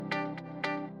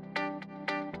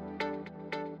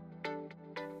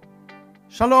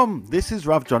Shalom, this is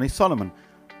Rav Johnny Solomon,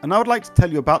 and I would like to tell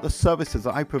you about the services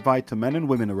that I provide to men and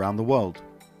women around the world.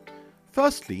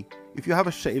 Firstly, if you have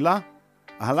a she'ilah,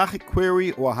 a halachic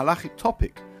query or a halachic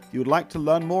topic you would like to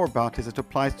learn more about as it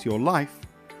applies to your life,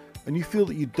 and you feel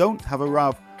that you don't have a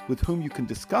Rav with whom you can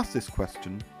discuss this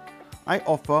question, I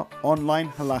offer online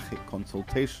halachic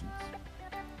consultations.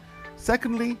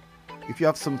 Secondly, if you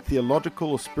have some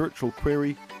theological or spiritual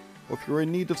query, or if you're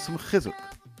in need of some chizuk,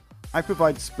 I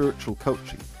provide spiritual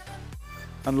coaching.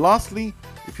 And lastly,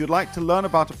 if you'd like to learn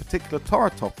about a particular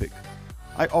Torah topic,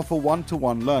 I offer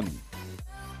one-to-one learning.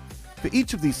 For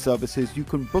each of these services, you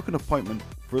can book an appointment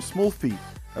for a small fee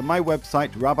at my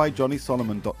website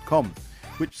rabbijohnnysolomon.com,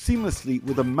 which seamlessly,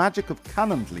 with the magic of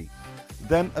Calendly,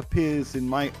 then appears in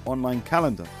my online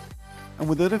calendar. And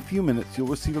within a few minutes, you'll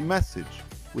receive a message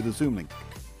with a Zoom link.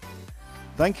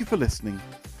 Thank you for listening,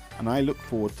 and I look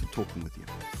forward to talking with you.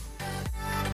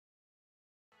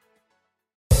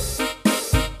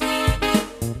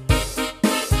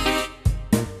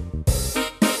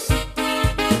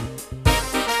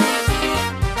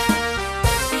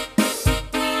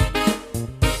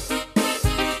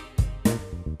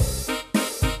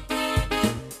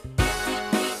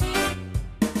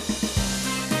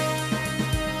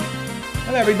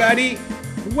 Hello, everybody.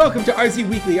 Welcome to RZ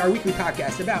Weekly, our weekly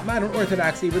podcast about modern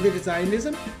Orthodoxy, religious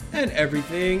Zionism, and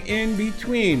everything in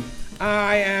between.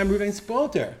 I am Reuven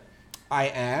Spolter. I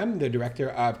am the director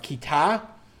of Kita,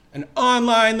 an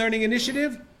online learning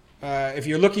initiative. If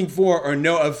you're looking for or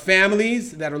know of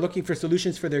families that are looking for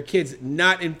solutions for their kids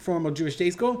not in formal Jewish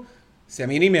day school, send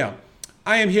me an email.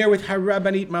 I am here with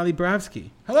Rabbanit Mali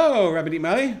Borofsky. Hello, Rabbanit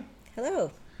Mali.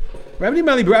 Hello. Rabbanit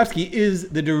Mali Borofsky is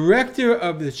the director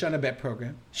of the Shana Bet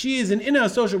program. She is an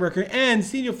in-house social worker and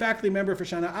senior faculty member for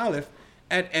Shana Aleph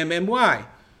at MMY. I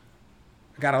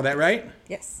got all that right?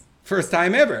 Yes. First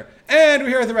time ever. And we're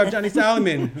here with Rav Johnny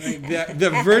Solomon,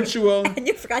 the virtual... And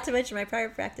you forgot to mention my prior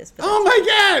practice. Oh my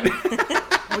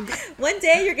God! One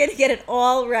day you're going to get it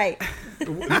all right.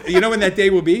 You know when that day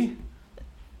will be?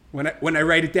 When I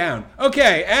write it down.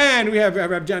 Okay, and we have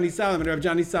Rav Johnny Solomon. Rav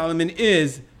Johnny Solomon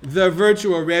is the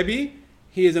virtual Rebbe.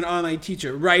 He is an online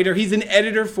teacher, writer. He's an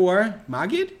editor for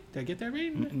Magid. Did I get that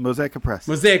right? Mosaica Press.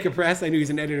 Mosaica Press. I knew he's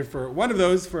an editor for one of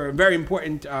those, for a very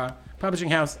important publishing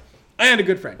house, and a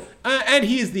good friend. And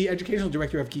he is the educational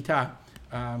director of Kita,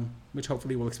 which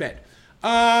hopefully will expand.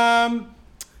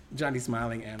 Johnny's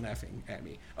smiling and laughing at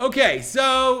me. Okay,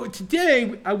 so today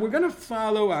we're going to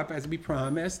follow up, as we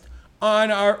promised,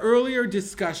 on our earlier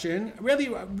discussion,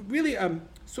 really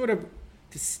sort of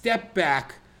to step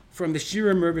back from the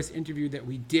Shira Mervis interview that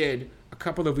we did a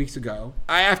couple of weeks ago.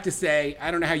 I have to say, I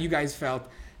don't know how you guys felt.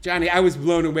 Johnny, I was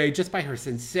blown away just by her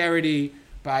sincerity,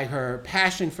 by her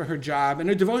passion for her job, and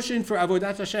her devotion for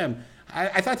Avodat Hashem.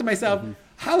 I thought to myself,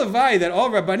 halavai that all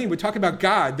Rabbanim would talk about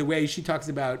God the way she talks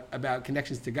about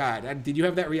connections to God. Did you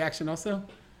have that reaction also?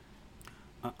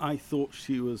 I thought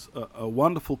she was a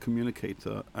wonderful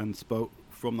communicator and spoke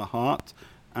from the heart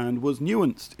and was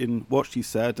nuanced in what she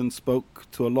said and spoke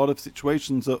to a lot of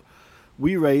situations that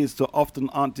we raised that often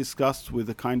aren't discussed with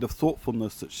the kind of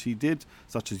thoughtfulness that she did,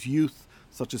 such as youth,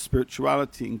 such as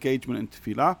spirituality, engagement in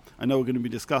tefillah. I know we're going to be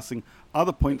discussing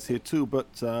other points here too,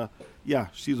 but yeah,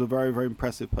 she's a very, very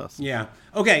impressive person. Yeah.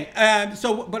 Okay.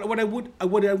 But what I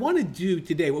want to do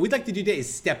today, what we'd like to do today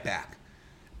is step back.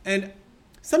 And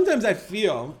sometimes I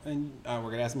feel, and we're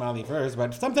going to ask Mali first,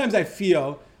 but sometimes I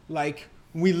feel like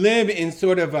we live in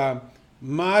sort of a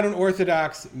modern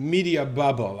Orthodox media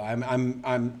bubble.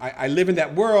 I live in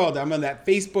that world. I'm on that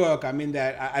Facebook. I'm in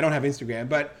that. I don't have Instagram,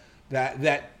 but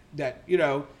that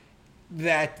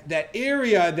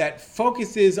area that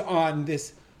focuses on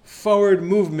this forward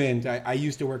movement. I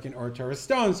used to work in Or Torah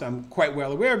Stone, so I'm quite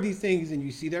well aware of these things. And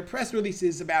you see their press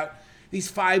releases about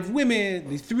these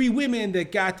three women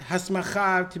that got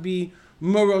hasmacha to be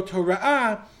Morot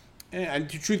Torah. And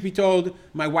to truth be told,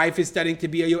 my wife is studying to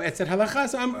be a Yoetzet Halacha,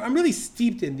 so I'm really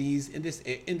steeped in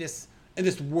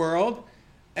this world,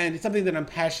 and it's something that I'm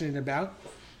passionate about.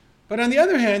 But on the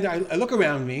other hand, I look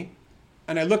around me,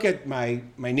 and I look at my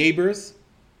neighbors,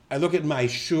 I look at my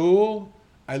shul,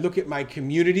 I look at my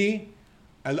community,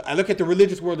 I look at the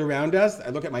religious world around us, I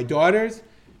look at my daughters,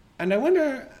 and I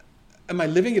wonder, am I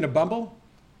living in a bubble?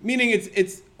 Meaning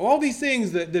it's all these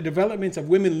things, the developments of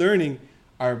women learning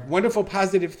are wonderful,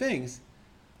 positive things.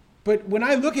 But when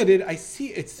I look at it, I see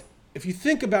if you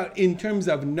think about in terms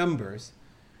of numbers,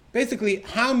 basically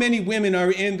how many women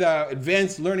are in the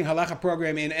advanced learning halacha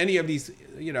program in any of these,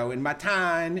 in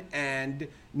Matan and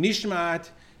Nishmat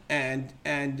and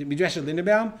Midrash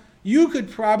Lindenbaum, you could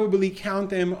probably count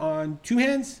them on 2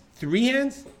 hands, 3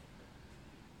 hands.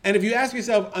 And if you ask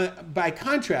yourself, by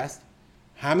contrast,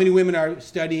 how many women are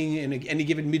studying in any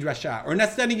given midrashah, or not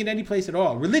studying in any place at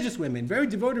all? Religious women, very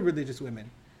devoted religious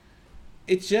women.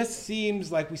 It just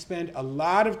seems like we spend a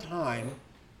lot of time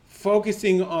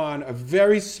focusing on a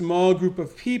very small group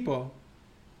of people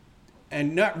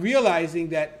and not realizing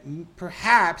that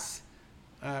perhaps,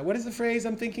 what is the phrase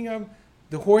I'm thinking of?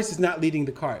 The horse is not leading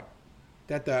the cart.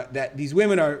 That these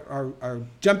women are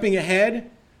jumping ahead.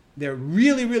 They're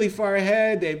really, really far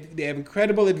ahead. They have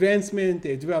incredible advancement.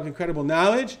 They've developed incredible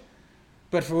knowledge.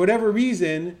 But for whatever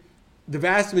reason, the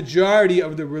vast majority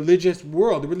of the religious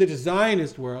world, the religious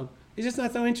Zionist world, is just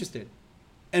not so interested.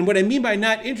 And what I mean by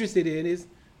not interested in is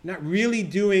not really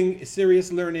doing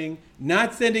serious learning,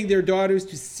 not sending their daughters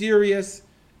to serious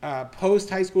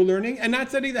post-high school learning, and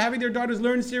not having their daughters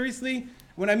learn seriously.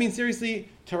 When I mean seriously,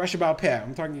 Torah Sheba'al Peh.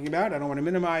 I'm talking about, I don't want to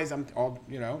minimize, but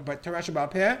Torah Sheba'al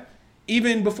Peh,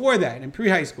 even before that, in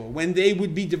pre-high school, when they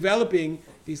would be developing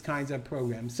these kinds of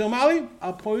programs. So Molly,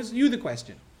 I'll pose you the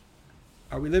question.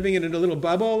 Are we living in a little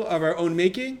bubble of our own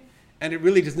making, and it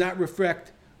really does not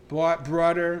reflect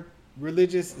broader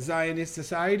religious Zionist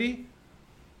society,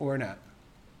 or not?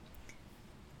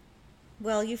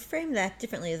 Well, you framed that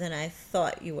differently than I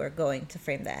thought you were going to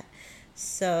frame that.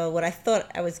 So what I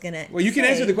thought I was going to Well, you can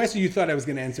answer the question you thought I was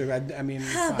going to answer. I mean,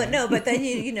 it's fine. But then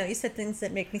you said things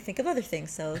that make me think of other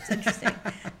things, so it's interesting.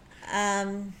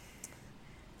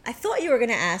 I thought you were going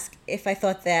to ask if I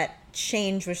thought that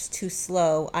change was too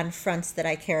slow on fronts that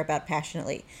I care about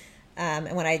passionately.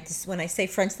 And when I say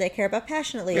fronts that I care about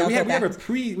passionately, Yeah, I'll we go back.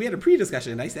 had a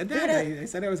pre-discussion. I said that. I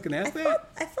said I was going to ask that.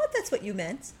 I thought that's what you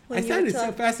meant. I said it's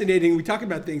so fascinating. We talk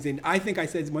about things, and I think I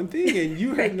said one thing, and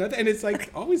you heard another, and it's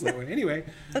like always that way. Anyway.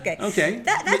 Okay.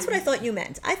 That's what I thought you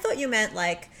meant. I thought you meant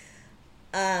like,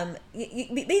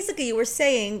 basically, you were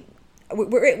saying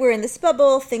we're in this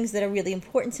bubble. Things that are really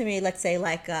important to me. Let's say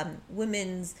like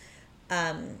women's.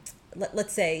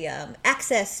 Let's say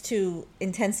access to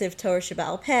intensive Torah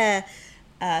Sheba'al Peh,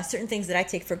 certain things that I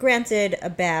take for granted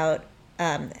about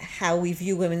how we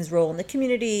view women's role in the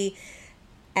community.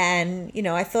 And,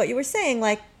 I thought you were saying,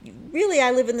 like, really,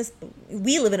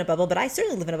 we live in a bubble, but I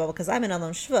certainly live in a bubble because I'm in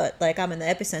Alon Shvut. Like, I'm in the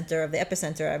epicenter of the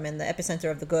epicenter. I'm in the epicenter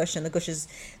of the Gush, and the Gush is,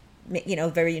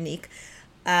 very unique.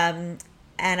 And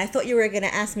I thought you were going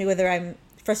to ask me whether I'm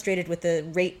frustrated with the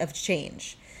rate of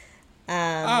change.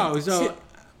 I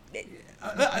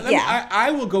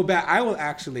will go back.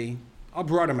 I'll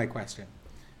broaden my question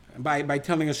by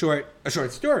telling a short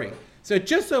story. So it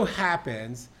just so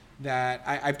happens that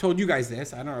I've told you guys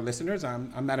this. I don't know, our listeners.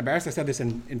 I'm not embarrassed. I said this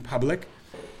in public.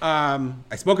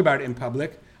 I spoke about it in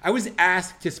public. I was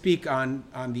asked to speak on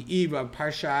the eve of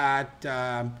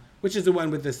Parshat, which is the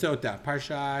one with the Sota.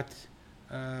 Parshat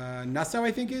Nassau,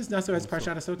 I think is. Nassau is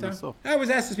Parshat Sota. I was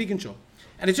asked to speak in Shul.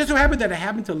 And it just so happened that I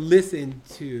happened to listen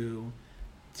to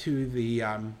the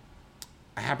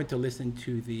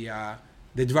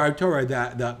Dvar Torah,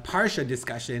 the Parsha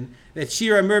discussion that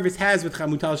Shira Mervis has with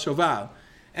Chamutal Shoval.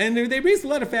 And they raised a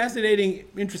lot of fascinating,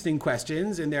 interesting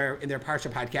questions in their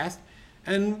Parsha podcast.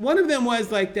 And one of them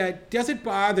was like that, does it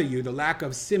bother you, the lack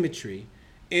of symmetry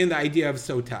in the idea of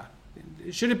Sota?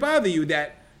 Should it bother you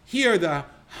that here the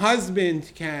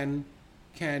husband can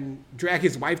drag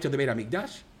his wife to the Beit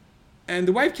HaMikdash, and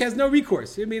the wife has no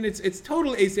recourse? I mean, it's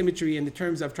total asymmetry in the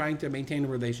terms of trying to maintain a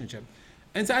relationship.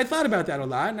 And so I thought about that a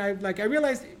lot, and I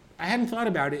realized I hadn't thought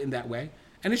about it in that way,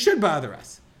 and it should bother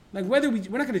us. Like whether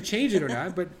we're not going to change it or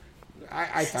not, but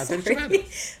I thought that it should bother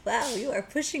us. Wow, you are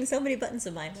pushing so many buttons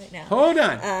of mine right now. Hold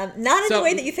on. Not in the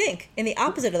way that you think, in the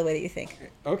opposite of the way that you think.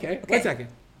 Okay. 1 second.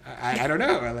 I don't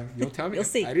know. You'll tell me. You'll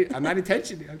see. I'm not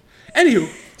intentionally. Anywho,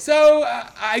 so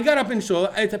I got up in shul.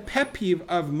 It's a pet peeve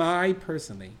of mine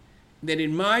personally that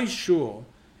in my shul,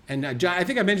 and John, I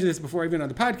think I mentioned this before even on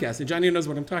the podcast, and Johnny knows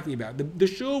what I'm talking about. The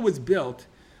shul was built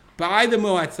by the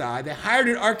Moatzah. They hired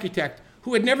an architect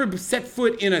who had never set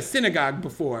foot in a synagogue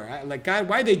before. Like, God,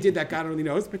 why they did that, God only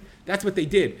knows, but that's what they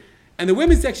did. And the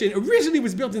women's section originally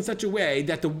was built in such a way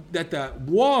that the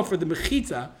wall for the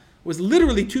mechitza was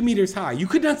literally 2 meters high. You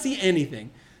could not see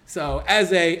anything. So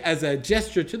as a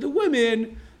gesture to the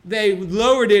women, they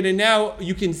lowered it, and now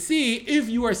you can see if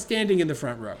you are standing in the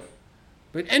front row.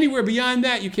 But anywhere beyond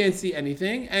that, you can't see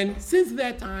anything. And since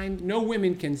that time, no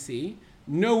women can see,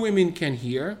 no women can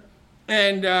hear,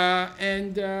 and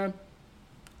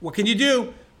what can you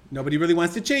do? Nobody really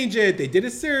wants to change it. They did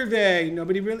a survey.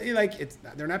 Nobody really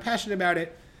they're not passionate about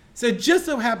it. So it just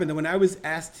so happened that when I was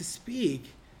asked to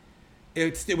speak,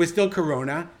 it was still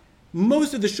Corona.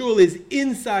 Most of the shul is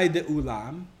inside the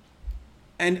ulam,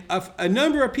 and a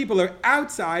number of people are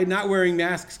outside, not wearing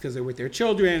masks because they're with their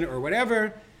children or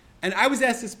whatever. And I was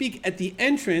asked to speak at the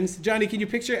entrance. Johnny, can you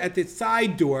picture at the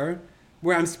side door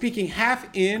where I'm speaking half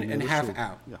in and half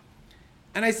out? Yeah.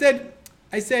 And I said,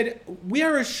 we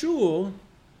are a shul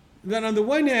that on the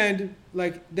one hand,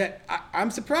 like that,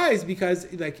 I'm surprised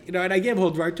because, like, you know, and I gave a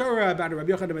whole Dvar Torah about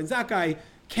Rabbi Yochanan ben Zakkai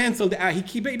canceled out.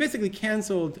 He basically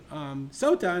canceled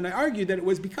Sota, and I argued that it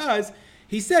was because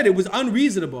he said it was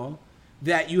unreasonable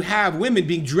that you have women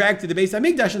being dragged to the Beis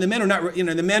Hamikdash and the men are not, you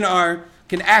know, the men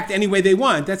can act any way they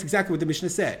want. That's exactly what the Mishnah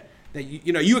said. That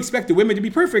you expect the women to be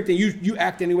perfect and you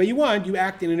act any way you want. You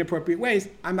act in inappropriate ways.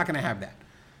 I'm not going to have that.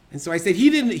 And so I said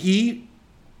he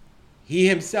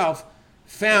himself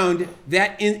found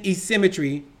that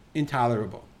asymmetry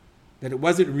intolerable, that it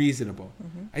wasn't reasonable.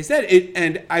 Mm-hmm. I said it,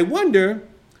 and I wonder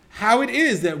how it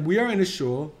is that we are in a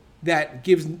shul that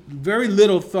gives very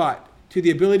little thought to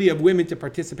the ability of women to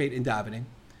participate in davening.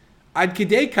 Ad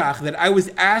kedei kach, that I was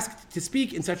asked to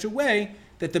speak in such a way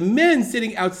that the men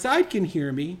sitting outside can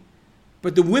hear me,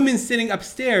 but the women sitting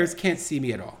upstairs can't see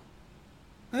me at all.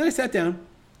 And then I sat down,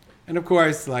 and of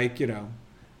course, like, you know,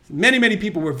 many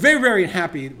people were very, very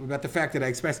unhappy about the fact that I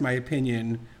expressed my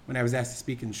opinion when I was asked to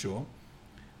speak in shul.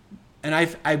 And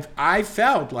I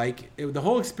felt like the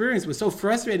whole experience was so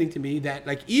frustrating to me that,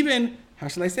 like, even, how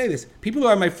shall I say this, people who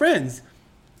are my friends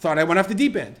thought I went off the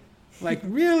deep end. Like,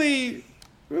 really,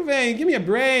 Ruvain, give me a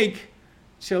break,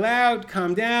 chill out,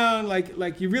 calm down,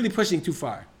 like you're really pushing too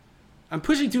far. I'm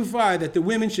pushing too far that the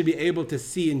women should be able to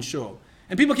see in shul.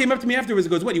 And people came up to me afterwards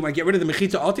and goes, what, you want to get rid of the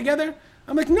mechitza altogether?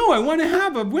 I'm like, no, I want to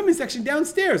have a women's section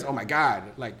downstairs. Oh my God,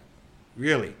 like,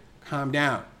 really, calm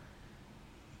down.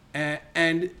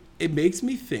 And it makes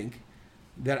me think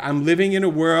that I'm living in a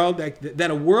world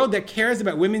that a world that cares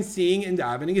about women seeing and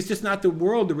davening is just not the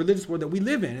world, the religious world that we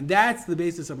live in. And that's the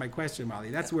basis of my question,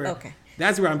 Molly. That's where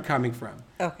I'm coming from.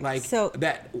 Okay. Like, so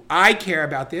that I care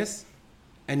about this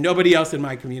and nobody else in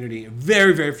my community,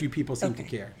 very, very few people seem to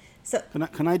care. So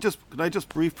can I just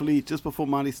briefly, just before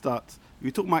Molly starts,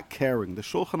 you talk about caring. The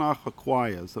Shulchan Aruch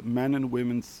requires that men and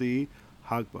women see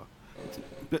Hagbah.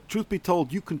 But truth be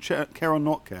told, you can care or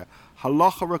not care.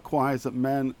 Halacha requires that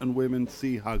men and women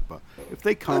see Hagbah. If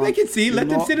they can't, they can see. Let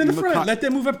them sit in the front. Let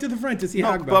them move up to the front to see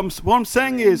Hagbah. But what I'm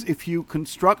saying is, if you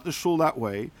construct the shul that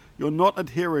way, you're not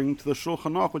adhering to the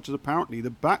Shulchan Aruch, which is apparently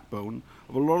the backbone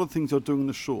of a lot of things you're doing in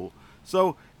the shul.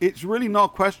 So it's really not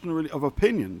a question really of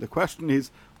opinion. The question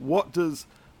is, what does,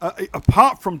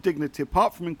 apart from dignity,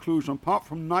 apart from inclusion, apart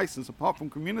from niceness, apart from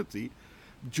community,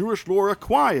 Jewish law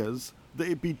requires that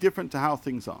it be different to how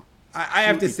things are. I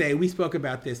have to say, we spoke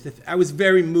about this. I was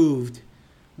very moved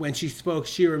when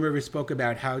Shira River spoke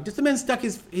about how just the man stuck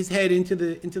his head into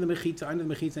the mechitza, under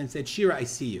the mechitza, and said, Shira, I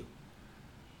see you.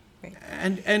 Right.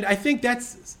 And I think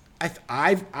that's,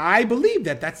 I believe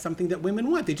that that's something that women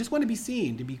want. They just want to be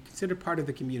seen, to be considered part of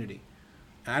the community.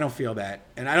 And I don't feel that.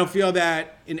 And I don't feel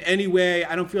that in any way.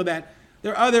 I don't feel that.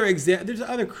 There are there's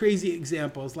other crazy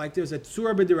examples. Like there's a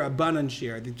Tzura B'Derabanan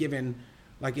shir that's given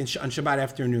like on Shabbat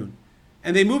afternoon.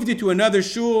 And they moved it to another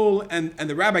shul, and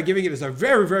the rabbi giving it is a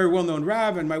very, very well-known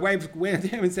rav. And my wife went to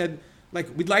him and said, like,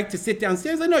 we'd like to sit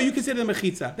downstairs. Like, no, you can sit in the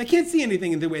mechitza. They can't see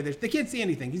anything in the way they can't see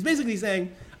anything. He's basically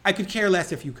saying, I could care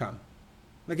less if you come.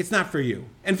 Like, it's not for you.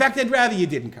 In fact, I'd rather you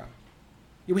didn't come.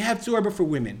 We have tzorba for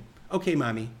women. Okay,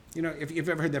 mommy. You know, if you've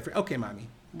ever heard that phrase, okay, mommy,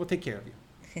 we'll take care of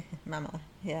you. Mama,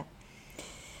 yeah.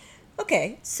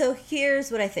 Okay, so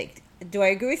here's what I think. Do I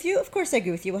agree with you? Of course I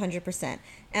agree with you 100%.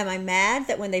 Am I mad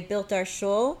that when they built our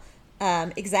shul,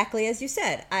 exactly as you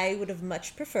said, I would have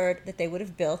much preferred that they would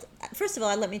have built. First of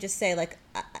all, let me just say, like,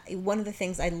 one of the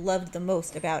things I loved the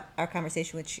most about our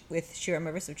conversation with Shira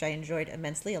Mervis, which I enjoyed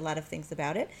immensely, a lot of things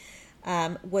about it,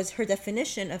 was her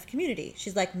definition of community.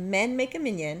 She's like, men make a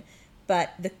minyan, but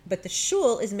the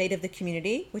shul is made of the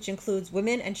community, which includes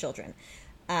women and children.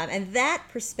 And that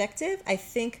perspective, I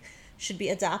think, should be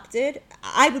adopted.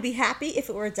 I would be happy if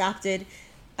it were adopted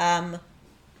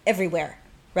everywhere,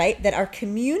 right? That our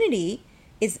community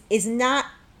is not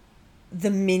the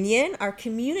minyan. Our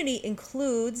community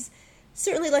includes,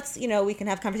 certainly we can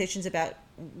have conversations about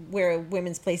where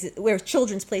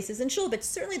children's places in shul, but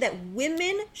certainly that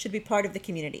women should be part of the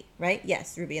community, right?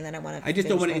 Yes, Ruby, and then I just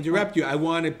don't want to interrupt you. I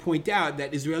want to point out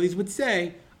that Israelis would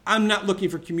say, I'm not looking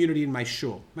for community in my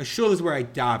shul. My shul is where I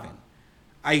daven.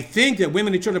 I think that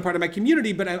women and children are part of my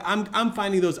community, but I'm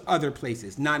finding those other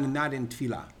places, not in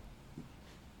tefillah.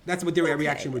 That's what their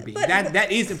reaction would be.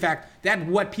 That is, in fact,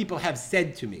 what people have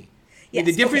said to me. Yes,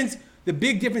 the difference, the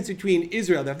big difference between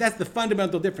Israel, that's the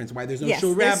fundamental difference, why there's no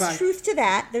shul rabbi. There's truth to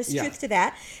that. There's truth to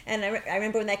that. And I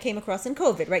remember when that came across in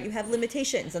COVID, right? You have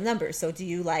limitations on numbers. So do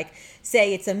you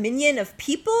say it's a minyan of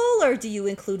people, or do you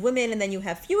include women and then you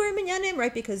have fewer minyanim,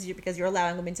 right? Because you're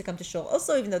allowing women to come to shul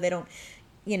also, even though they don't,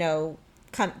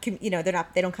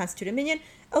 they don't constitute a minyan.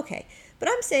 Okay. But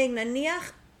I'm saying,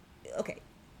 naniach, okay,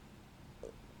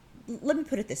 let me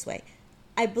put it this way.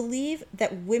 I believe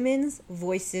that women's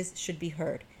voices should be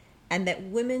heard and that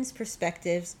women's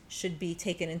perspectives should be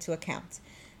taken into account.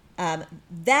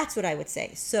 That's what I would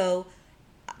say. So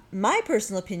my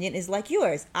personal opinion is like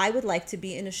yours. I would like to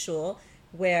be in a shul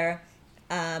where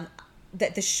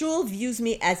that the shul views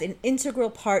me as an integral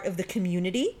part of the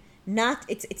community. Not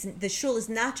it's the shul is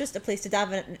not just a place to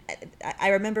daven. I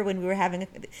remember when we were having a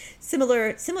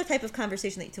similar type of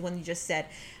conversation to one you just said.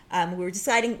 We were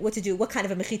deciding what to do, what kind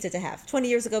of a mechitza to have. 20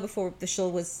 years ago, before the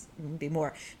shul was, maybe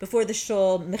more, before the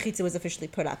shul mechitza was officially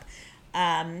put up,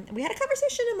 we had a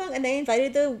conversation and they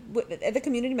invited the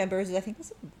community members, I think it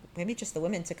was maybe just the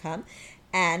women, to come,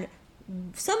 and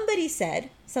somebody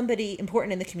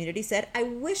important in the community said, I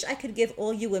wish I could give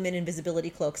all you women invisibility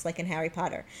cloaks like in Harry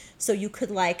Potter. So you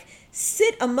could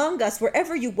sit among us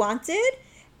wherever you wanted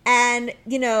and,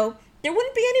 there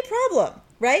wouldn't be any problem,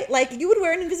 right? You would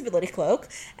wear an invisibility cloak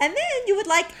and then you would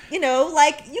you could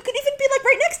even be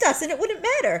right next to us and it wouldn't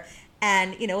matter.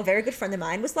 And, a very good friend of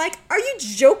mine was like, are you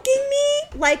joking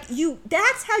me?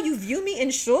 That's how you view me in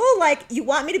shul? You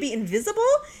want me to be invisible?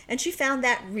 And she found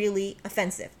that really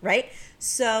offensive, right?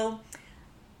 So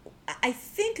I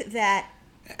think that...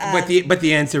 but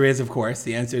the answer is, of course,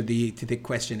 the answer to the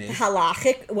question is...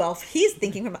 halachic. Well, he's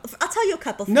thinking from... I'll tell you a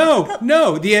couple things.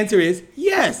 No, the answer is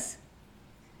yes.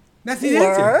 That's the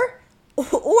answer.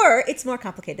 Or it's more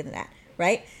complicated than that,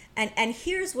 right? And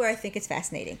here's where I think it's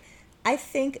fascinating. I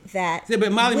think that...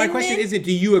 But Molly, my question isn't,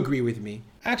 do you agree with me?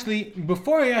 Actually,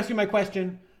 before I ask you my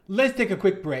question, let's take a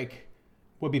quick break.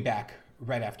 We'll be back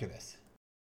right after this.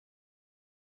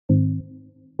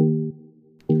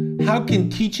 How can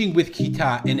teaching with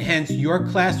Kita enhance your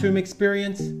classroom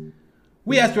experience?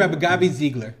 We asked Rabbi Gabi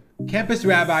Ziegler, campus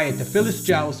rabbi at the Phyllis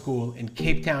Jowl School in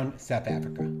Cape Town, South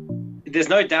Africa. There's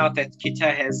no doubt that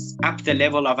Kita has upped the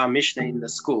level of our Mishnah in the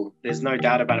school. There's no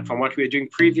doubt about it. From what we were doing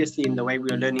previously in the way we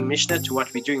were learning Mishnah to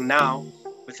what we're doing now,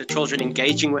 with the children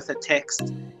engaging with the text,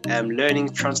 learning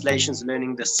translations,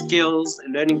 learning the skills,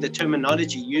 learning the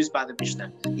terminology used by the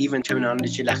Mishnah, even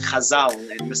terminology like Chazal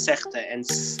and Masechta and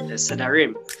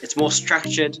Sedarim. It's more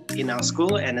structured in our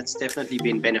school and it's definitely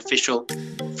been beneficial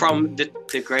from the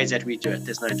grades that we do it.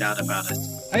 There's no doubt about it.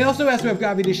 I also asked Rav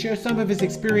Gabi to share some of his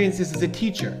experiences as a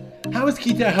teacher. How has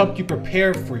Kita helped you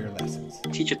prepare for your lessons? I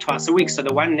teach it twice a week, so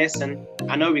the one lesson,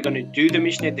 I know we're going to do the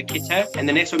Mishnah at the Kita, and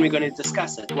the next one we're going to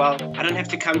discuss it. Well, I don't have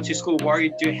to come to school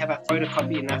worried, have I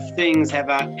photocopied enough things?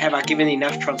 Have I given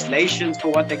enough translations for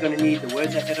what they're going to need, the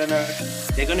words that they don't know?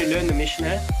 They're going to learn the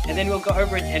Mishnah, and then we'll go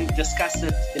over it and discuss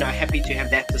it. Happy to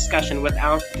have that discussion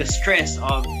without the stress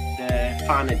of the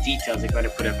finer details they're going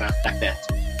to put about like that.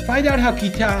 Find out how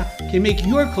Kita can make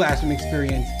your classroom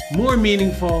experience more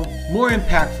meaningful, more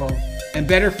impactful, and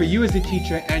better for you as a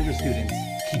teacher and your students.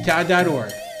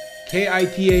 Kita.org.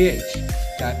 KITAH.org.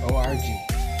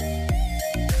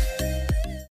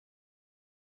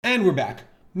 And we're back.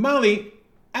 Molly,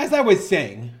 as I was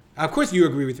saying, of course you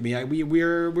agree with me.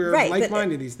 We're right,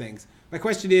 like-minded these things. My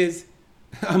question is,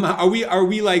 are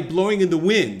we blowing in the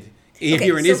wind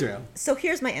here in Israel? So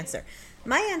here's my answer.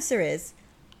 My answer is,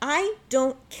 I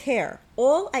don't care.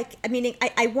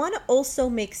 I want to also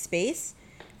make space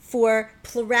for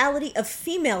plurality of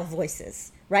female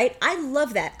voices, right? I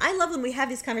love that. I love when we have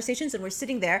these conversations and we're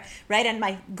sitting there, right? And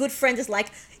my good friend is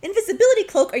like, invisibility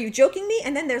cloak, are you joking me?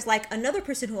 And then there's another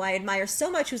person who I admire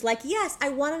so much who's like, yes, I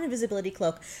want an invisibility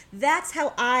cloak. That's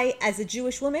how I, as a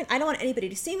Jewish woman, I don't want anybody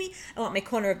to see me. I want my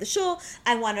corner of the shul.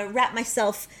 I want to wrap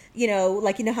myself,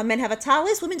 how men have a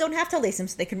talis. Women don't have talisim,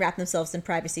 so they can wrap themselves in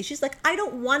privacy. She's like, I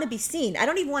don't want to be seen. I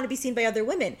don't even want to be seen by other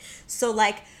women. So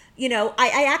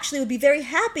I actually would be very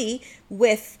happy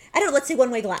with, let's say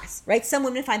one-way glass, right? Some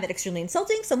women find that extremely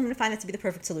insulting. Some women find that to be the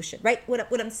perfect solution, right?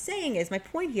 What I'm saying is, my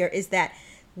point here is that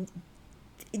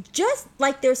just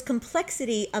like there's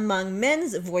complexity among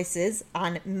men's voices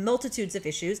on multitudes of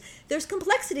issues, there's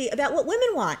complexity about what women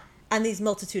want on these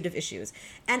multitude of issues.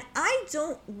 And I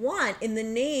don't want, in the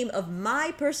name of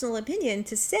my personal opinion,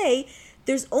 to say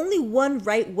there's only one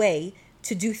right way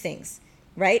to do things,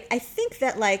 right? I think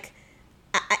that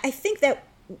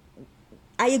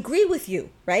I agree with you,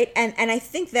 right? And I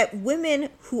think that women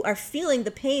who are feeling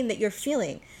the pain that you're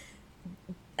feeling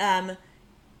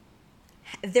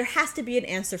there has to be an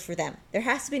answer for them. There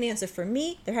has to be an answer for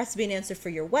me. There has to be an answer for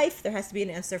your wife. There has to be an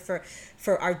answer for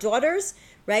our daughters,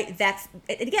 right? That's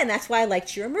why I like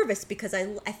Shira Mervis, because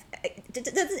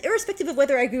irrespective of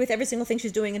whether I agree with every single thing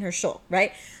she's doing in her shul,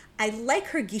 right? I like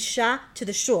her gisha to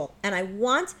the shul, and I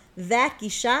want that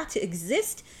gisha to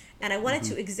exist, and I want it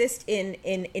to exist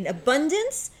in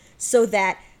abundance, so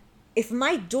that if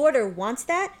my daughter wants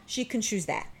that, she can choose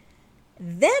that.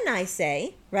 Then I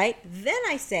say, right?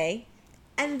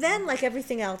 And then, like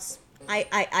everything else,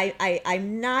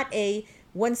 I'm not a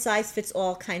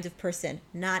one-size-fits-all kind of person.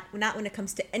 Not when it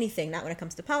comes to anything. Not when it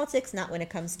comes to politics. Not when it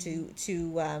comes to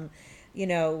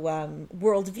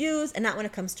worldviews, and not when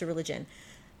it comes to religion.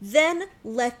 Then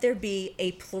let there be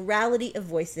a plurality of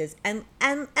voices, and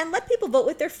let people vote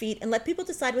with their feet, and let people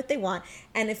decide what they want.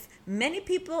 And if many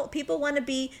people want to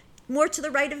be more to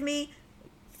the right of me,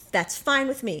 that's fine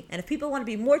with me. And if people want to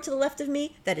be more to the left of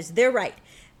me, that is their right.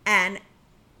 And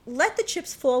let the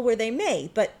chips fall where they may.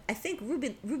 But I think,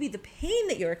 Ruby, the pain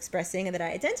that you're expressing and that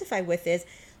I identify with is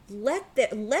let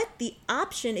the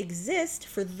option exist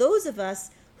for those of us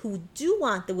who do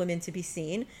want the women to be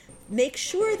seen. Make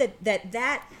sure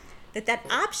that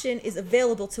option is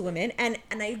available to women. And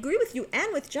I agree with you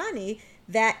and with Johnny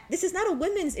that this is not a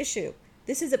women's issue.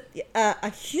 This is a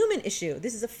human issue.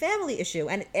 This is a family issue.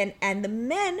 And the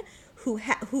men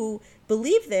who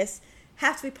believe this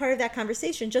have to be part of that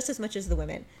conversation just as much as the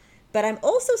women. But I'm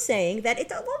also saying that it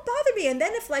won't bother me. And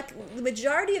then if, like, the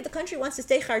majority of the country wants to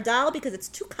stay Chardal because it's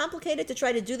too complicated to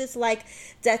try to do this, like,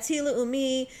 Dati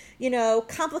Le'umi,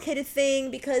 complicated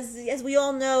thing, because, as we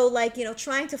all know, like,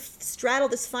 trying to straddle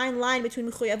this fine line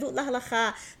between Mechuyavut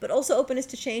Lahalacha, but also openness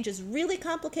to change is really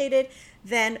complicated,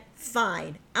 then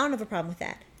fine. I don't have a problem with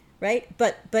that, right?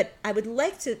 But I would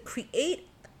like to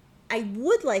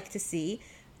see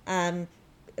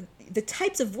the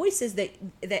types of voices the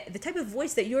type of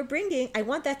voice that you're bringing. I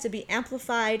want that to be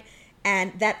amplified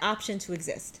and that option to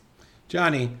exist.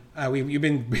 Johnny, you've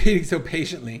been waiting so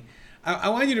patiently. I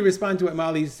want you to respond to what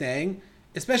Molly's saying,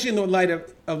 especially in the light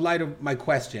of my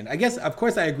question. I guess, of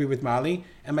course, I agree with Molly,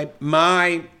 and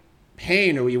my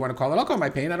pain, or what you want to call it, I'll call it my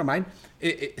pain, I don't mind.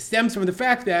 It stems from the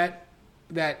fact that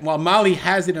while Molly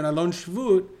has it in Alon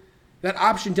Shvut, that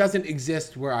option doesn't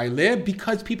exist where I live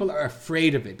because people are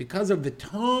afraid of it, because of the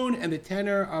tone and the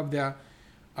tenor of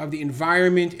the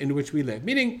environment in which we live.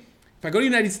 Meaning, if I go to the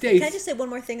United States... Can I just say one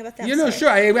more thing about that? Sure.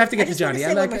 I have to get to Johnny. I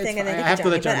have to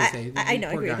let Johnny say. I know,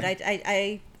 I agree, but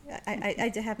I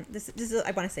haven't... This is, I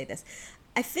want to say this.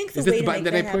 I think the way to make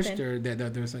that happen... Is this the button that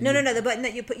I pushed? Or there was something? No, the button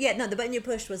that you put... Yeah, no, the button you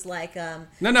pushed was like... say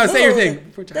your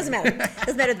thing. Doesn't matter.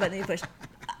 Doesn't matter the button you pushed.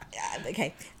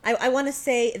 Okay. I want to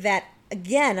say that...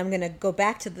 Again, I'm going to go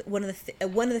back to one of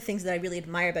the things that I really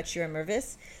admire about Shira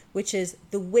Mervis, which is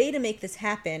the way to make this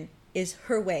happen is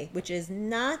her way, which is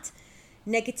not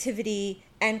negativity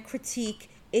and critique.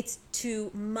 It's to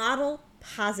model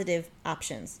positive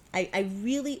options. I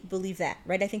really believe that,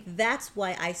 right? I think that's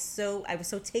why I was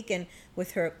so taken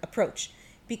with her approach,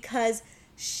 because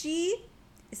she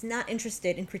is not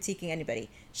interested in critiquing anybody.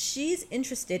 She's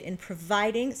interested in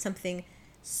providing something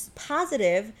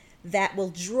positive that will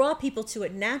draw people to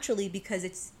it naturally because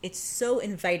it's so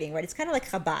inviting, right? It's kind of like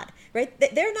Chabad, right?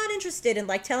 They're not interested in,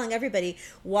 like, telling everybody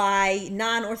why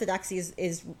non-orthodoxy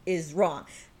is wrong.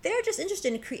 They're just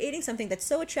interested in creating something that's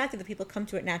so attractive that people come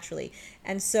to it naturally.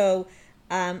 And so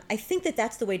I think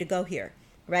that's the way to go here,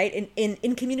 right?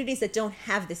 In communities that don't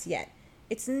have this yet.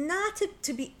 It's not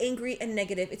to be angry and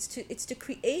negative. It's to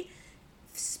create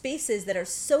spaces that are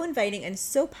so inviting and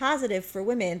so positive for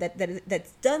women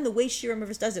that's done the way Shira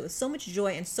Mervis does it, with so much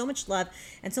joy and so much love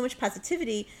and so much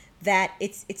positivity, that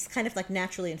it's kind of like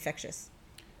naturally infectious.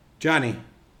 Johnny,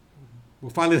 we'll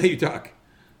finally let you talk.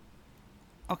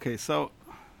 Okay, so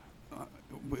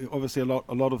obviously a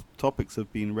lot of topics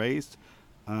have been raised,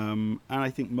 and I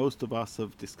think most of us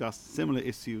have discussed similar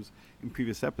issues in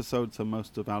previous episodes, so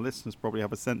most of our listeners probably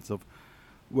have a sense of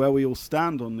where we all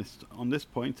stand on this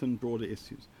point and broader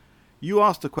issues. You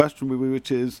asked a question,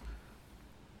 which is,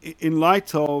 in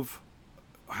light of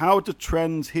how do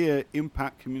trends here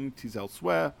impact communities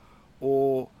elsewhere,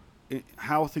 or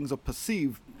how things are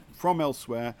perceived from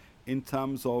elsewhere in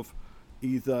terms of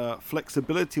either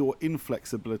flexibility or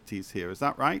inflexibilities here. Is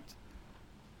that right?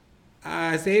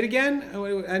 Say it again,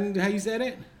 and how you said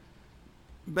it?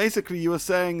 Basically, you were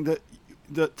saying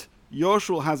that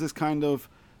Yoshul has this kind of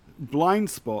blind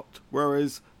spot,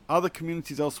 whereas other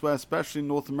communities elsewhere, especially in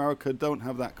North America, don't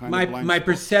have that kind of blind spot. My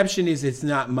perception is it's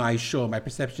not my shul. My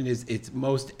perception is it's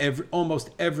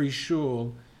almost every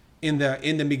shul in the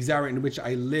Migzar in which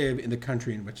I live, in the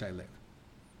country in which I live.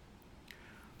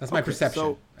 That's my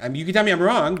perception. I mean, you can tell me I'm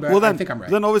wrong, but Well, I think I'm right.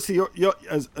 Then obviously,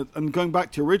 and going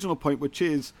back to your original point, which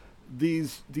is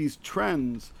these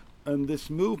trends and this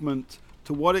movement,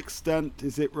 to what extent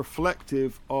is it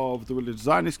reflective of the religious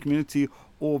Zionist community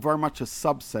or very much a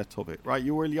subset of it, right?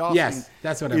 You're really asking, Yes,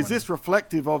 that's what I is wonder. this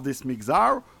reflective of this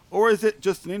Migzar, or is it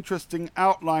just an interesting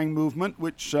outlying movement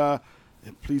which,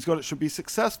 please God, it should be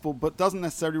successful, but doesn't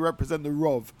necessarily represent the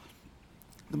Rov,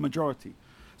 the majority?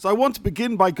 So I want to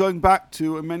begin by going back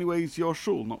to, in many ways, your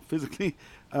shul, not physically.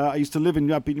 I used to live in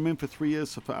Yad Binyamin for 3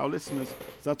 years, so for our listeners, so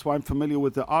that's why I'm familiar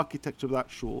with the architecture of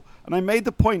that shul. And I made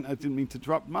the point, I didn't mean to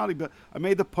interrupt Mali, but I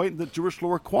made the point that Jewish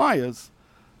law requires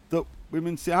that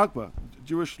women say Hagba.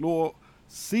 Jewish law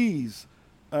sees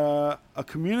a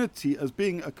community as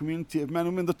being a community of men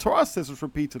and women. The Torah says this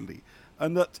repeatedly.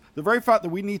 And that the very fact that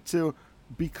we need to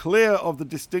be clear of the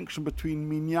distinction between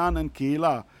minyan and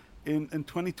kehillah in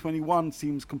 2021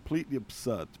 seems completely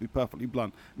absurd, to be perfectly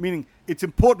blunt. Meaning, it's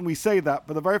important we say that,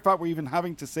 but the very fact we're even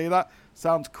having to say that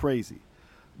sounds crazy.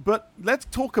 But let's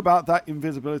talk about that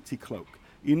invisibility cloak.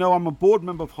 You know, I'm a board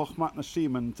member of Chochmat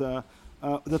Nashim, and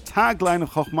the tagline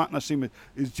of Chochmat Nashim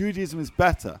is Judaism is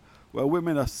better, where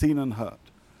women are seen and heard.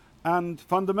 And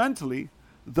fundamentally,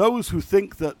 those who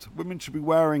think that women should be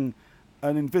wearing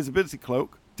an invisibility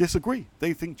cloak disagree.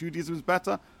 They think Judaism is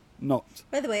better, not.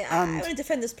 By the way, I want to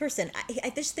defend this person. I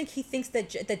just think he thinks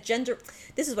that gender.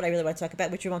 This is what I really want to talk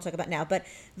about, which we won't talk about now. But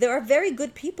there are very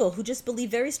good people who just believe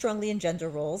very strongly in gender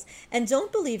roles and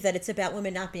don't believe that it's about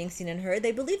women not being seen and heard.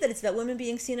 They believe that it's about women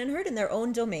being seen and heard in their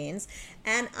own domains.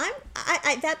 And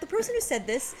that the person who said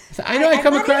this. So I know I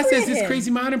come I'm not across angry as at this him.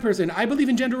 crazy modern person. I believe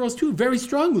in gender roles too, very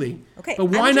strongly. Okay, but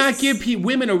why I'm not just- give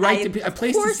women a right to a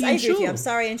place to see I and agree with you. show? I'm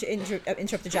sorry I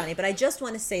interrupted Johnny, but I just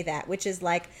want to say that, which is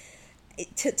like,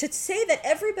 to say that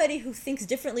everybody who thinks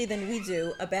differently than we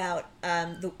do about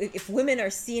if women are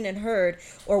seen and heard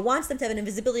or wants them to have an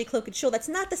invisibility cloak and shawl, that's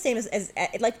not the same as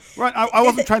like. Right, I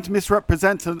wasn't trying to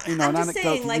misrepresent an I'm anecdote just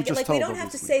saying, that you just like told, we don't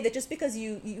have to obviously. say that just because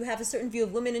you have a certain view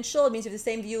of women in shul, it means you have the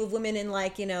same view of women in,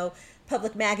 like,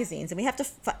 public magazines, and we have to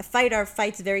fight our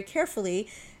fights very carefully.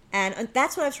 And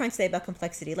that's what I was trying to say about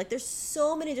complexity. Like, there's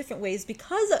so many different ways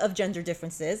because of gender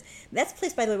differences. That's a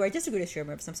place, by the way, where I disagree with Shira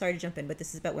Mervis. I'm sorry to jump in, but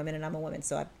this is about women, and I'm a woman,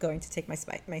 so I'm going to take my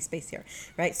space here.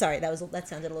 Right? Sorry, that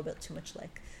sounded a little bit too much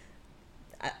like.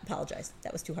 I apologize.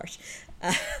 That was too harsh.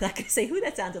 I'm not going to say who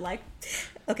that sounded like.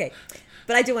 Okay,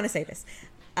 but I do want to say this.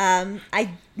 I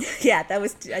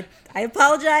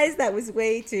apologize. That was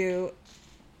way too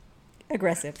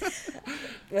aggressive.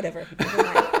 Whatever. Never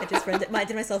mind. I just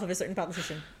reminded myself of a certain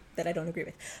politician that I don't agree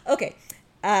with. Okay.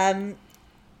 I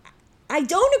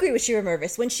don't agree with Shira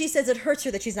Mervis when she says it hurts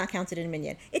her that she's not counted in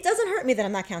Minyan. It doesn't hurt me that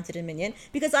I'm not counted in Minyan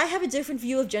because I have a different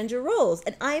view of gender roles,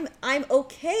 and I'm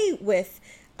okay with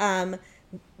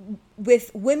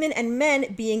women and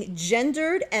men being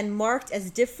gendered and marked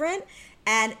as different,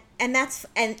 and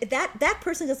that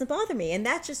person doesn't bother me, and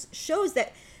that just shows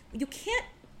that you can't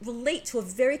relate to a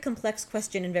very complex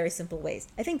question in very simple ways.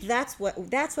 I think that's what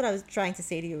I was trying to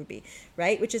say to you, Ruby,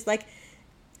 right? Which is like,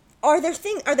 are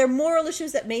there moral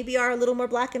issues that maybe are a little more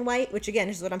black and white? Which again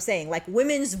is what I'm saying. Like,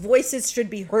 women's voices should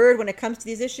be heard when it comes to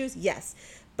these issues, yes.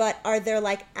 But are there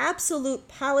like absolute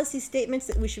policy statements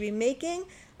that we should be making?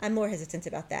 I'm more hesitant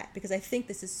about that because I think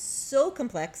this is so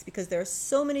complex because there are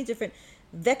so many different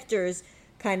vectors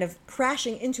kind of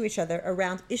crashing into each other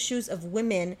around issues of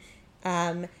women,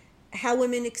 how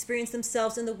women experience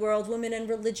themselves in the world, women and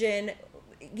religion,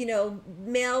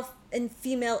 male and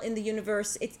female in the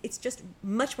universe. It's just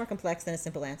much more complex than a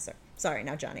simple answer. Sorry,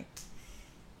 now Johnny.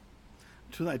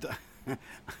 Truth,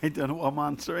 I don't know what I'm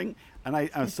answering, and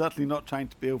I'm certainly not trying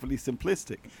to be overly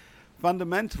simplistic.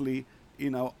 Fundamentally,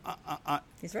 He's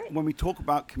right. When we talk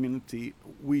about community,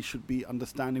 we should be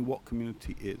understanding what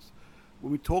community is.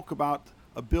 When we talk about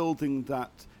a building that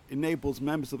enables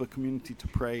members of a community to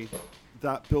pray,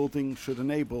 that building should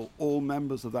enable all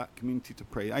members of that community to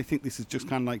pray. I think this is just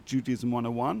kind of like Judaism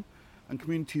 101, and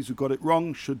communities who got it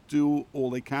wrong should do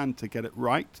all they can to get it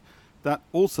right. That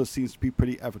also seems to be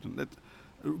pretty evident.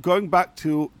 Going back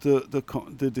to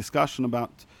the discussion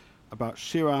about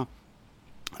Shira,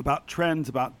 about trends,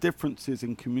 about differences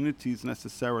in communities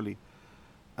necessarily,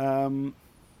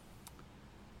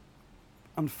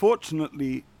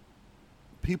 unfortunately,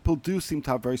 people do seem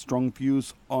to have very strong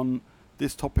views on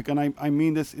this topic, and I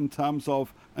mean this in terms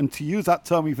of, and to use that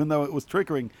term even though it was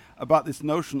triggering, about this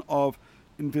notion of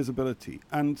invisibility.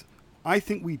 And I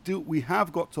think we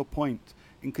have got to a point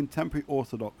in contemporary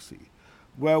orthodoxy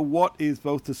where what is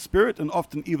both the spirit and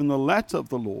often even the letter of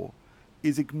the law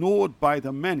is ignored by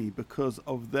the many because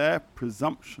of their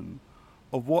presumption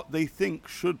of what they think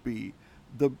should be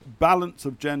the balance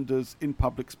of genders in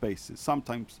public spaces,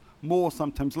 sometimes more,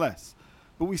 sometimes less.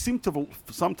 But we seem to have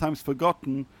sometimes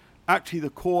forgotten actually the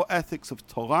core ethics of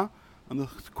Torah and the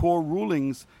core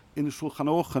rulings in the Shulchan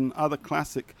Aruch and other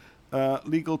classic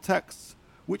legal texts,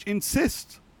 which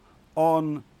insist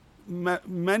on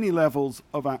many levels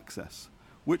of access,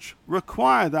 which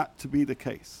require that to be the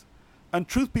case. And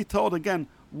truth be told, again,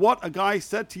 what a guy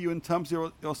said to you in terms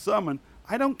of your sermon,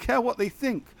 I don't care what they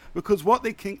think, because what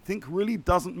they think really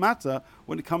doesn't matter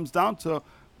when it comes down to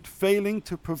failing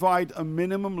to provide a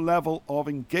minimum level of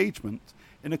engagement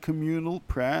in a communal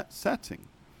prayer setting.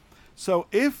 So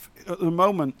if at the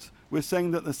moment we're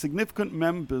saying that the significant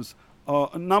members,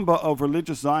 a number of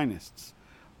religious Zionists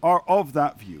are of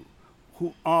that view,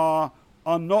 who are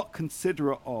not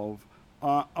considerate of,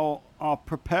 are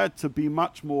prepared to be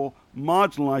much more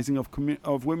marginalizing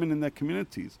of women in their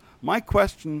communities. My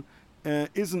question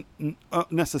isn't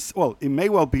necessary. Well, it may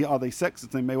well be, are they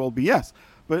sexist? They may well be, yes.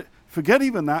 But forget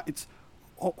even that. It's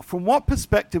from what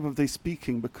perspective are they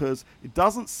speaking? Because it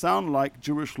doesn't sound like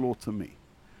Jewish law to me.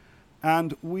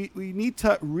 And we need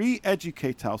to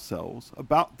re-educate ourselves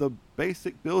about the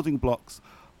basic building blocks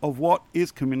of what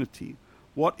is community,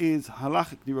 what is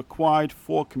halachically required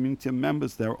for community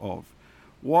members thereof,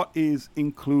 what is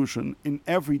inclusion in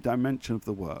every dimension of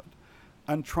the word,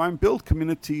 and try and build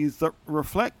communities that are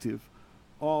reflective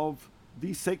of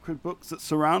these sacred books that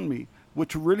surround me,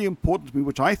 which are really important to me,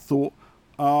 which I thought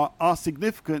are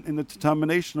significant in the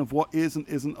determination of what is and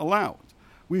isn't allowed.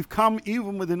 We've come,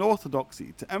 even within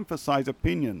Orthodoxy, to emphasize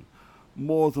opinion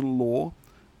more than law,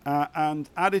 and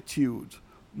attitude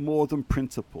more than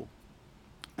principle.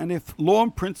 And if law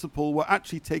and principle were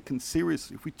actually taken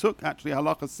seriously, if we took actually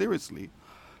halakha seriously,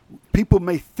 people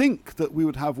may think that we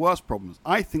would have worse problems.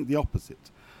 I think the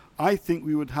opposite. I think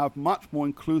we would have much more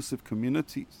inclusive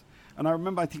communities. And I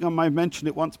remember, I think I might have mentioned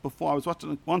it once before, I was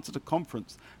watching once at a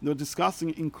conference, and they were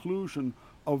discussing inclusion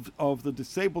of the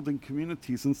disabled in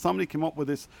communities, and somebody came up with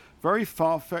this very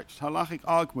far-fetched halachic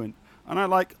argument, and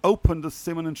I opened the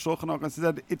Siman and Shulchan Aruch and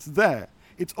said, it's there,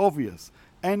 it's obvious.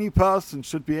 Any person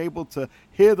should be able to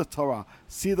hear the Torah,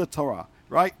 see the Torah,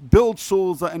 right? Build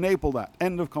shuls that enable that.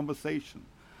 End of conversation.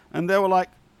 And they were like,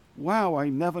 wow, I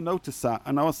never noticed that.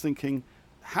 And I was thinking,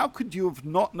 how could you have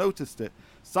not noticed it?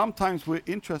 Sometimes we're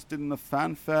interested in the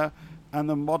fanfare and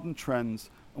the modern trends,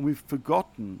 and we've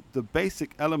forgotten the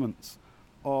basic elements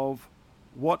of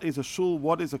what is a shul,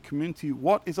 what is a community,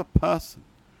 what is a person.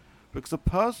 Because a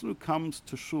person who comes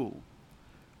to shul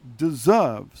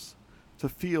deserves to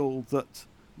feel that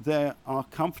they are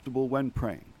comfortable when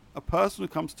praying. A person who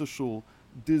comes to shul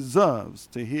deserves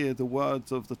to hear the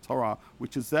words of the Torah,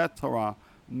 which is their Torah,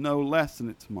 no less than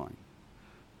it's mine.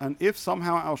 And if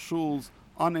somehow our shuls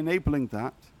aren't enabling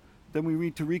that, then we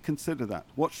need to reconsider that.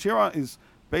 What Shira is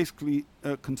basically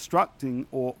constructing,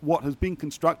 or what has been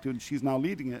constructed, and she's now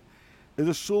leading it, is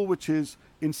a shul which is,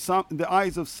 in the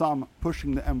eyes of some,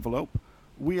 pushing the envelope.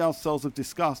 We ourselves have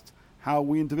discussed how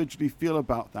we individually feel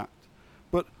about that.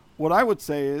 But what I would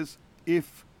say is,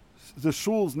 if the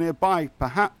shuls nearby,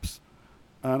 perhaps,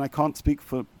 and I can't speak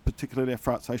for particularly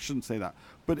Efrat, so I shouldn't say that,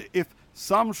 but if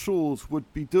some shuls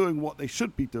would be doing what they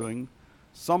should be doing,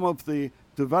 some of the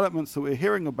developments that we're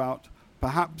hearing about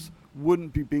perhaps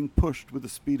wouldn't be being pushed with the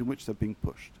speed in which they're being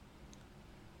pushed.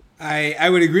 I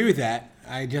would agree with that.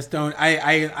 I just don't.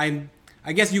 I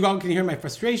guess you all can hear my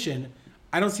frustration.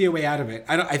 I don't see a way out of it.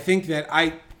 I think that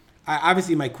I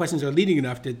obviously my questions are leading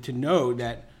enough to know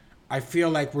that I feel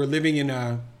like we're living in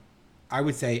a, I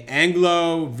would say,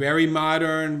 Anglo, very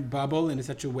modern bubble in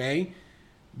such a way,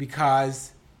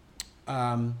 because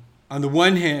on the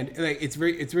one hand, it's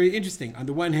very interesting. On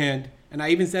the one hand, and I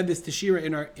even said this to Shira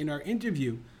in our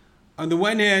interview. On the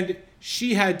one hand,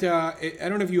 she had I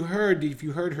don't know if you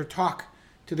heard her talk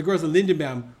to the girls in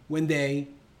Lindenbaum when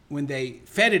they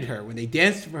feted her, when they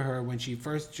danced for her, when she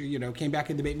first came back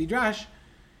into Beit Midrash.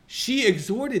 She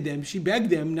exhorted them, she begged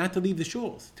them not to leave the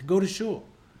shuls, to go to shul.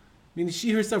 I mean,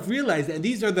 she herself realized that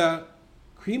these are the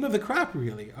cream of the crop,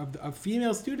 really, of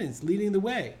female students leading the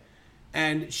way.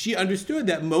 And she understood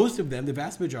that most of them, the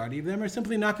vast majority of them, are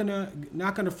simply not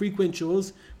gonna frequent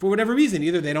shuls for whatever reason.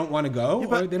 Either they don't want to go,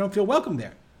 or they don't feel welcome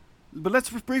there. But let's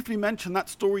briefly mention that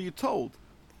story you told.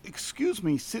 Excuse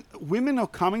me, women are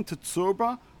coming to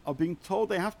Tzurba, are being told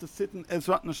they have to sit in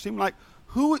Ezrat Nashim. Like,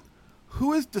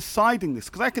 who is deciding this?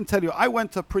 Because I can tell you, I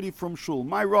went to Pretty Frum Shul.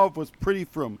 My Rav was Pretty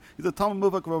Frum. He's a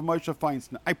Talmud Muvak of Moshe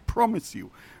Feinstein. I promise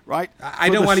you, right? I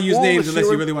don't want to use names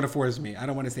unless you really want to force me. I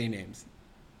don't want to say names.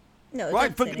 No,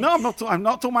 right, but no, I'm not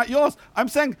talking about yours. I'm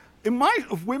saying, in my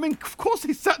of women, of course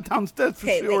they sat downstairs for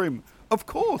shiurim. Of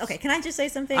course. Okay, can I just say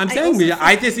something? I'm saying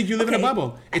I just think you live in a Okay,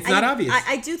 bubble. It's not obvious.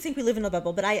 I do think we live in a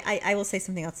bubble, but I will say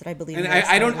something else that I believe And in.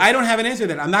 I don't have an answer to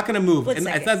that. I'm not going to move. One And it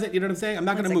second. doesn't, you know what I'm saying? I'm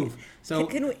not going to move. So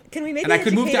can we maybe and I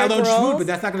could move to educate our Alon Shvut, girls? but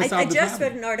that's not going to solve the I just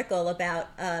problem. read an article about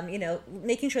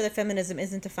making sure that feminism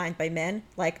isn't defined by men.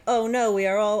 Like, oh no, we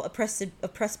are all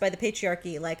oppressed by the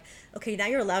patriarchy. Like, okay, now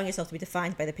you're allowing yourself to be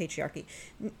defined by the patriarchy.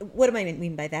 What do I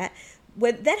mean by that?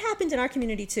 When that happened in our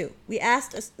community too. We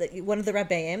asked one of the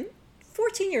Rabbeim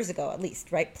 14 years ago, at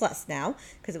least, right? Plus now,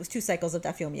 because it was 2 cycles of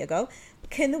Daf Yomi ago.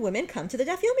 Can the women come to the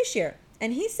Daf Yomi shir?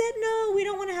 And he said, no, we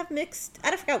don't want to have mixed.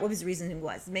 I forgot what his reasoning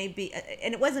was. Maybe,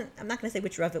 and it wasn't. I'm not going to say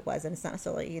which Rav it was, and it's not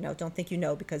necessarily, don't think you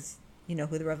know because you know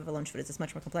who the Rav of Alon Shvut is. It's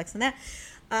much more complex than that.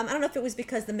 I don't know if it was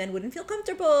because the men wouldn't feel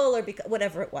comfortable or because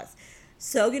whatever it was.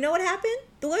 So you know what happened?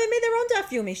 The women made their own Daf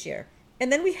Yomi shir,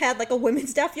 and then we had like a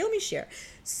women's Daf Yomi shir.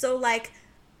 So like,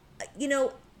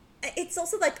 it's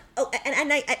also like,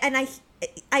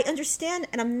 I understand,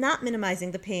 and I'm not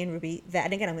minimizing the pain, Ruby, that,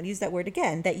 and again, I'm going to use that word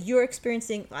again, that you're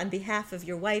experiencing on behalf of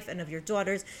your wife and of your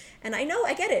daughters. And I know,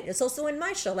 I get it. It's also in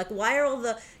my show. Like, why are all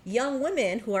the young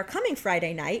women who are coming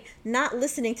Friday night not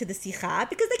listening to the Sikha?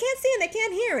 Because they can't see and they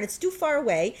can't hear, and it's too far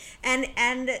away, and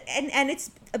it's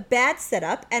a bad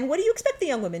setup. And what do you expect the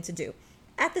young women to do?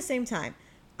 At the same time,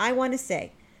 I want to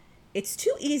say, it's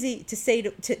too easy to say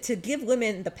to give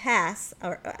women the pass,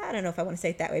 or I don't know if I want to say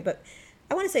it that way, but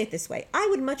I want to say it this way. I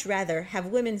would much rather have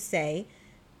women say,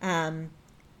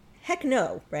 heck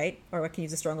no, right? Or I can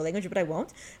use a stronger language, but I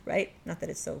won't, right? Not that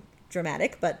it's so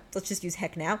dramatic, but let's just use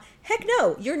heck now. Heck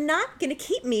no, you're not going to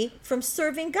keep me from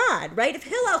serving God, right? If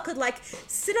Hillel could like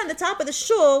sit on the top of the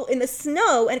shul in the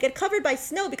snow and get covered by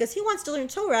snow because he wants to learn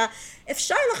Torah, if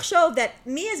Shailach showed that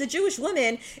me as a Jewish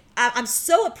woman, I'm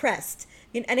so oppressed.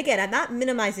 And again, I'm not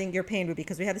minimizing your pain, Ruby,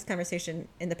 because we had this conversation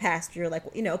in the past. You're like,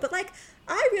 but like,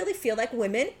 I really feel like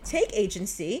women take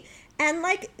agency and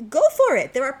like go for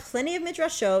it. There are plenty of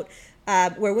midrashot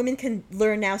where women can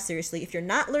learn now seriously. If you're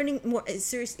not learning more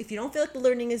serious, if you don't feel like the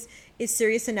learning is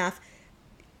serious enough,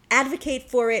 advocate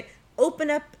for it. Open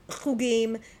up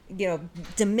chugim.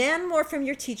 Demand more from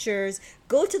your teachers.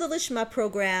 Go to the Lishma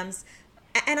programs.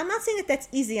 And I'm not saying that that's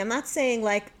easy. I'm not saying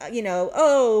like,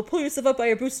 pull yourself up by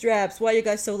your bootstraps. Why are you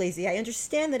guys so lazy? I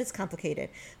understand that it's complicated.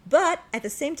 But at the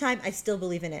same time, I still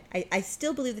believe in it. I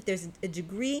still believe that there's a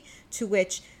degree to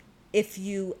which if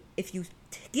you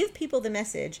give people the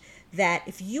message that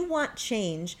if you want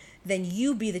change, then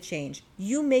you be the change.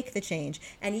 You make the change.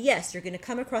 And yes, you're going to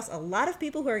come across a lot of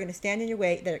people who are going to stand in your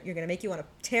way, that you're going to make you want to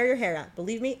tear your hair out.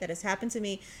 Believe me, that has happened to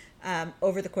me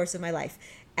over the course of my life.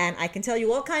 And I can tell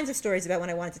you all kinds of stories about when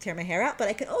I wanted to tear my hair out, but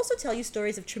I can also tell you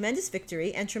stories of tremendous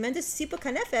victory and tremendous sipuk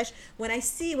hanefesh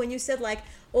when you said like,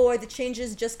 are the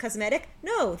changes just cosmetic?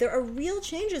 No, there are real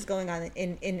changes going on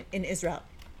in Israel.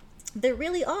 There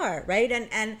really are, right?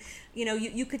 And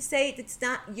you could say it's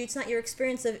not your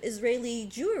experience of Israeli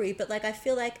Jewry, but like I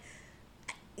feel like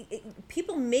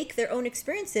people make their own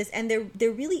experiences, and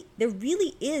there really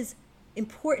is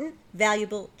important,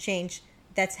 valuable change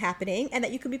that's happening and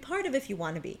that you can be part of if you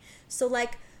want to be. So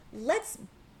like, let's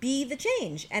be the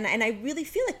change. And I really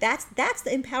feel like that's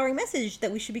the empowering message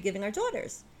that we should be giving our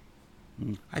daughters.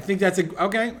 I think that's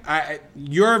okay.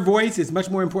 Your voice is much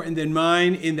more important than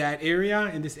mine in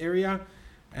this area.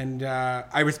 And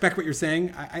I respect what you're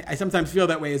saying. I sometimes feel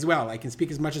that way as well. I can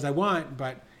speak as much as I want,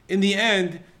 but in the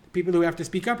end, the people who have to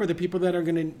speak up are the people that are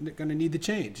going to need the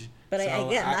change. But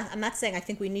I'm not saying I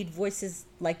think we need voices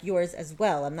like yours as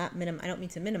well. I don't mean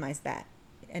to minimize that,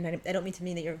 and I don't mean to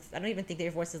mean that I don't even think that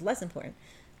your voice is less important.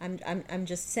 I'm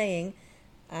just saying,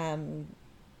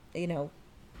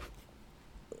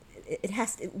 it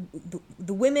has to,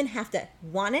 the women have to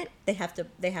want it. They have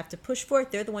to push for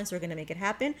it. They're the ones who are going to make it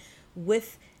happen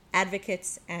with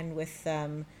advocates and with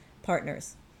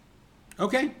partners.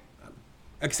 Okay,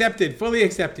 accepted, fully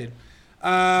accepted.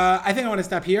 I think I want to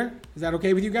stop here. Is that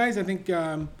okay with you guys? I think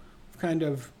we've kind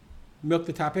of milked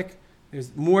the topic.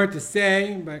 There's more to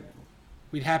say, but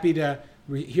we'd happy to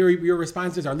hear your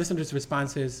responses, our listeners'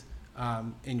 responses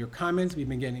in your comments. We've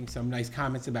been getting some nice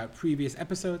comments about previous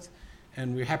episodes,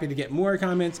 and we're happy to get more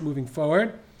comments moving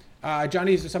forward.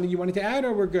 Johnny, is there something you wanted to add,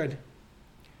 or we're good?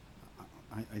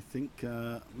 I think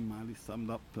Mali summed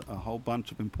up a whole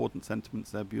bunch of important sentiments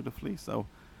there beautifully, so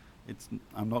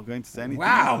I'm not going to say anything.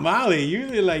 Wow, Molly,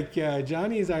 usually like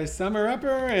Johnny is our summer-upper,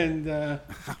 and I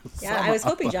was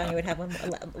hoping Johnny would have one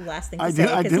last thing to say,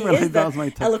 I didn't realize that was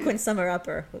my eloquent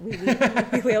summer-upper.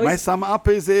 We always... My summer-up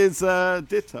is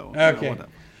ditto. Okay.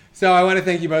 So I want to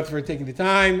thank you both for taking the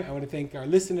time. I want to thank our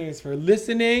listeners for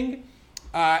listening.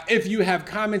 If you have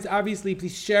comments, obviously,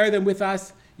 please share them with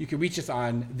us. You can reach us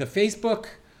on the Facebook,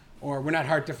 or we're not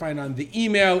hard to find on the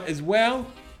email as well.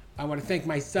 I want to thank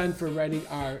my son for writing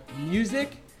our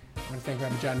music. I want to thank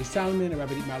Rabbi Johnny Solomon and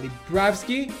Rabbi Mali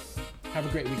Bravsky. Have a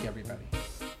great week, everybody.